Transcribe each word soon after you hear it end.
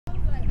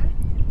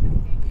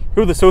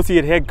Here with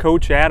Associate Head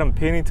Coach Adam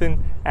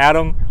Pennington.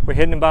 Adam, we're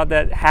hitting about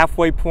that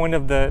halfway point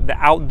of the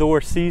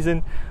outdoor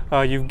season.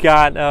 You've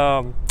got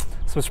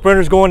some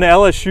sprinters going to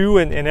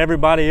LSU and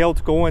everybody else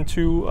going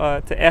to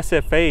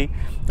SFA.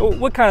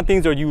 What kind of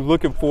things are you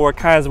looking for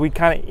as we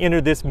kind of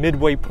enter this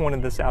midway point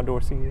of this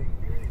outdoor season?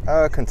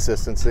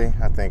 Consistency.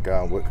 I think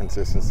with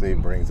consistency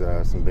brings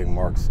some big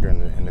marks during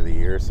the end of the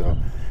year. So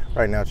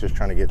right now it's just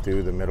trying to get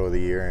through the middle of the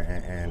year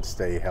and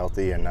stay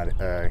healthy and not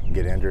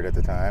get injured at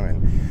the time,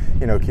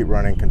 and keep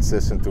running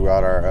consistent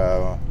throughout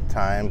our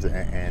times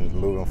and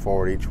moving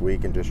forward each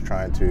week and just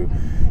trying to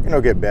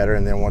get better.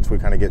 And then once we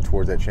kind of get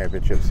towards that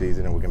championship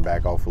season and we can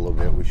back off a little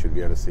bit, we should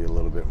be able to see a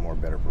little bit more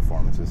better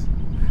performances.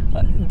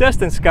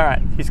 Destine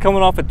Scott, he's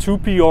coming off of 2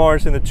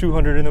 PRs in the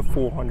 200 and the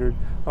 400,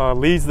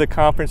 leads the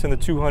conference in the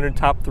 200,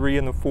 top 3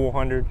 in the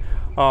 400.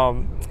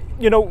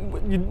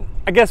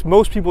 I guess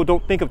most people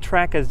don't think of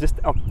track as just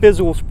a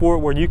physical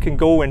sport where you can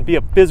go and be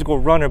a physical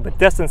runner, but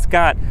Destine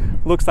Scott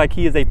looks like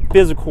he is a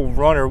physical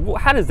runner.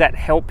 How does that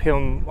help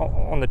him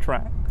on the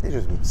track? He's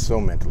just so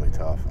mentally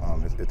tough.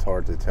 It's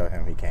hard to tell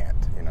him he can't.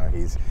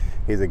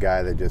 He's a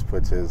guy that just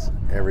puts his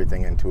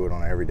everything into it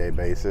on an everyday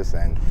basis,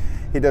 and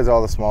he does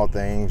all the small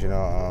things.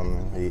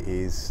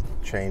 He's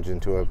changed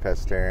into a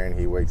pescatarian.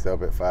 He wakes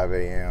up at 5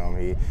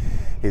 a.m.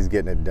 He's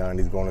getting it done.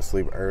 He's going to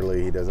sleep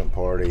early. He doesn't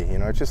party.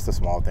 It's just the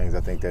small things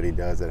I think that he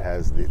does that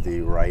has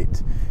the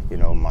right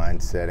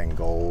mindset and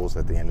goals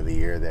at the end of the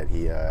year that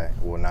he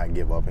will not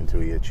give up until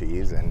he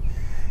achieves. And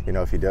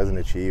if he doesn't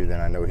achieve, then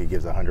I know he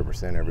gives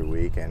 100% every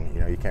week, and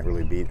you can't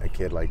really beat a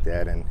kid like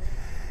that. And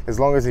as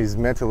long as he's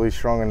mentally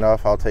strong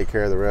enough, I'll take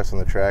care of the rest on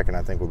the track, and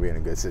I think we'll be in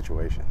a good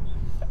situation.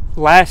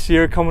 Last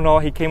year,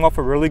 he came off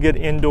a really good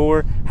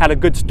indoor, had a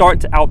good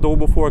start to outdoor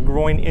before a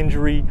groin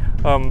injury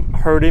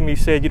hurt him. He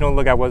said,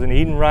 look, I wasn't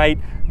eating right.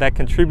 That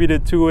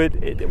contributed to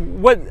it.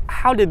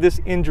 How did this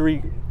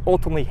injury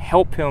ultimately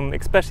help him,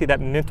 especially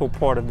that mental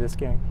part of this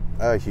game?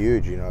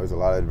 Huge. There's a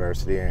lot of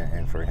adversity,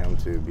 and for him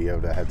to be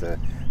able to have to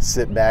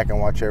sit back and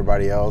watch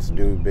everybody else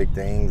do big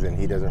things, and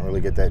he doesn't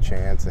really get that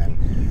chance, and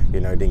he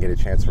didn't get a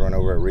chance to run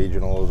over at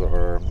regionals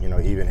or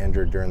even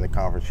injured during the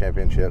conference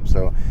championship.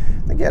 So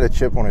I think he had a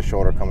chip on his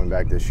shoulder coming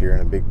back this year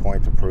and a big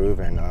point to prove,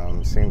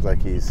 and seems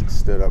like he's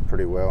stood up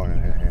pretty well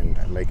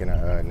and making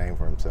a name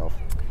for himself.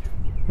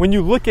 When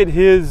you look at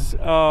his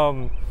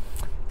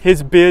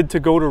bid to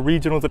go to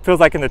regionals, it feels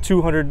like in the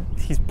 200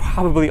 he's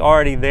probably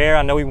already there.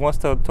 I know he wants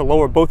to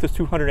lower both his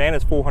 200 and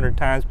his 400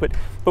 times, but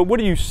what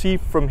do you see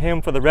from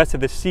him for the rest of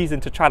the season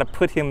to try to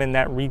put him in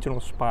that regional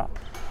spot?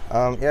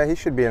 Yeah, he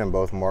should be in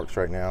both marks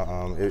right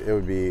now. It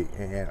would be,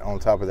 and on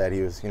top of that,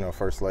 he was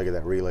first leg of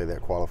that relay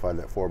that qualified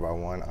that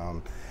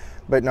 4x1.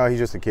 But no, he's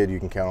just a kid you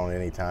can count on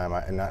any time,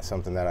 and not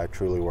something that I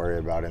truly worry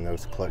about in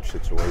those clutch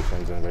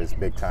situations and those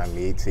big time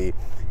meets. He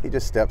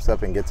just steps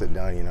up and gets it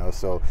done,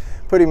 So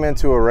put him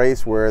into a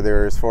race where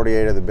there's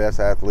 48 of the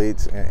best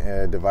athletes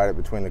divided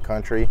between the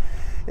country.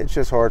 It's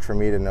just hard for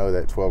me to know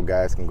that 12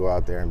 guys can go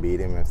out there and beat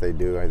him. If they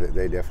do,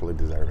 they definitely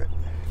deserve it.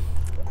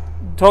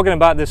 Talking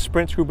about this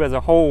sprint group as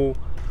a whole,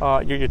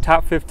 you're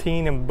top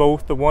 15 in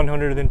both the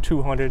 100 and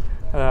 200.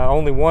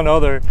 Only one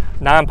other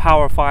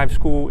non-Power 5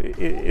 school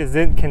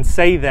can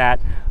say that.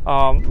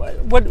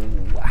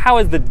 How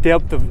is the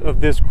depth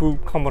of this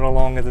group coming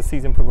along as the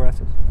season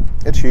progresses?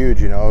 It's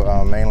huge,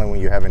 mainly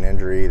when you have an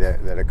injury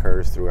that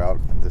occurs throughout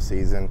the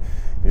season.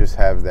 You just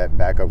have that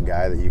backup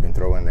guy that you can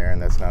throw in there,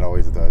 and that's not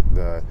always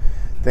the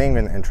thing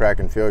in track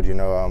and field.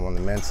 On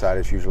the men's side,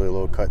 it's usually a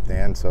little cut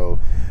thin, so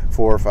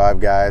 4 or 5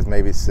 guys,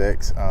 maybe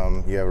 6.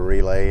 You have a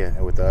relay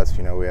with us.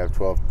 We have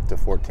 12 to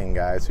 14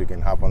 guys who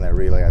can hop on that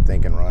relay, I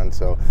think, and run.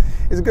 So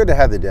it's good to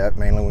have the depth,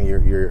 mainly when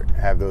you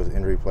have those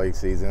injury-plagued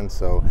seasons.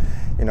 So,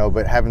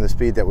 but having the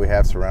speed that we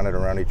have surrounded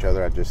around each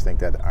other, I just think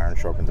that iron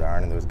sharpens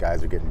iron, and those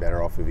guys are getting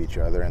better off of each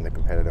other and the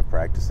competitive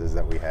practices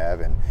that we have.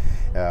 And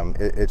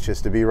it's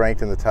just to be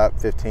ranked in the top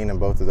 15 in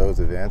both of those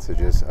events is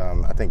just,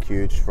 I think,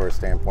 huge for a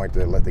standpoint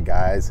to let the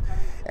guys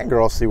and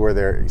girls see where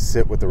they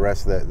sit with the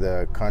rest of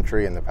the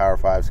country and the Power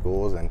 5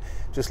 schools, and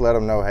just let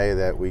them know, hey,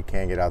 that we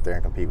can get out there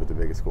and compete with the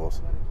biggest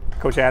schools.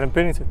 Coach Adam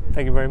Pennington,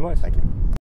 thank you very much. Thank you.